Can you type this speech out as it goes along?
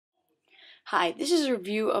Hi, this is a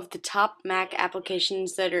review of the top Mac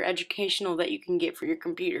applications that are educational that you can get for your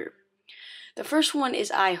computer. The first one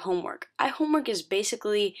is iHomework. iHomework is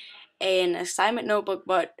basically an assignment notebook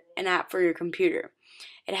but an app for your computer.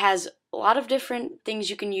 It has a lot of different things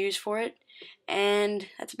you can use for it, and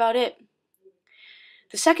that's about it.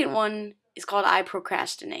 The second one is called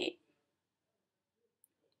iProcrastinate.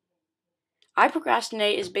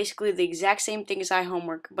 iProcrastinate is basically the exact same thing as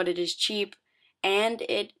iHomework, but it is cheap and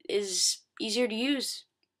it is easier to use.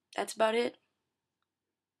 That's about it.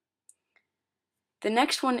 The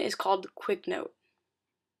next one is called QuickNote.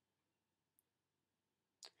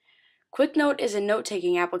 QuickNote is a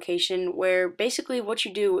note-taking application where basically what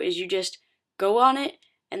you do is you just go on it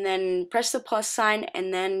and then press the plus sign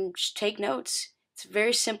and then just take notes. It's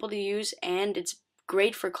very simple to use and it's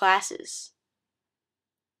great for classes.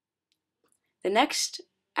 The next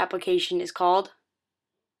application is called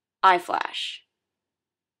iFlash.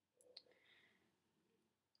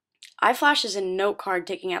 iFlash is a note card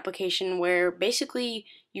taking application where basically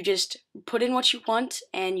you just put in what you want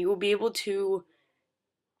and you will be able to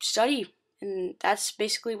study, and that's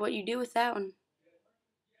basically what you do with that one.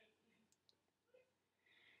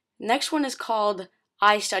 Next one is called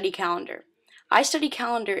iStudy Calendar. iStudy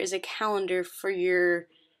Calendar is a calendar for your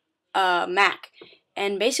Mac,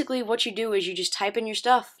 and basically what you do is you just type in your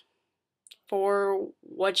stuff for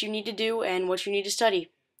what you need to do and what you need to study.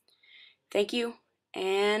 Thank you,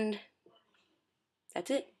 and that's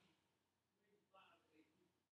it.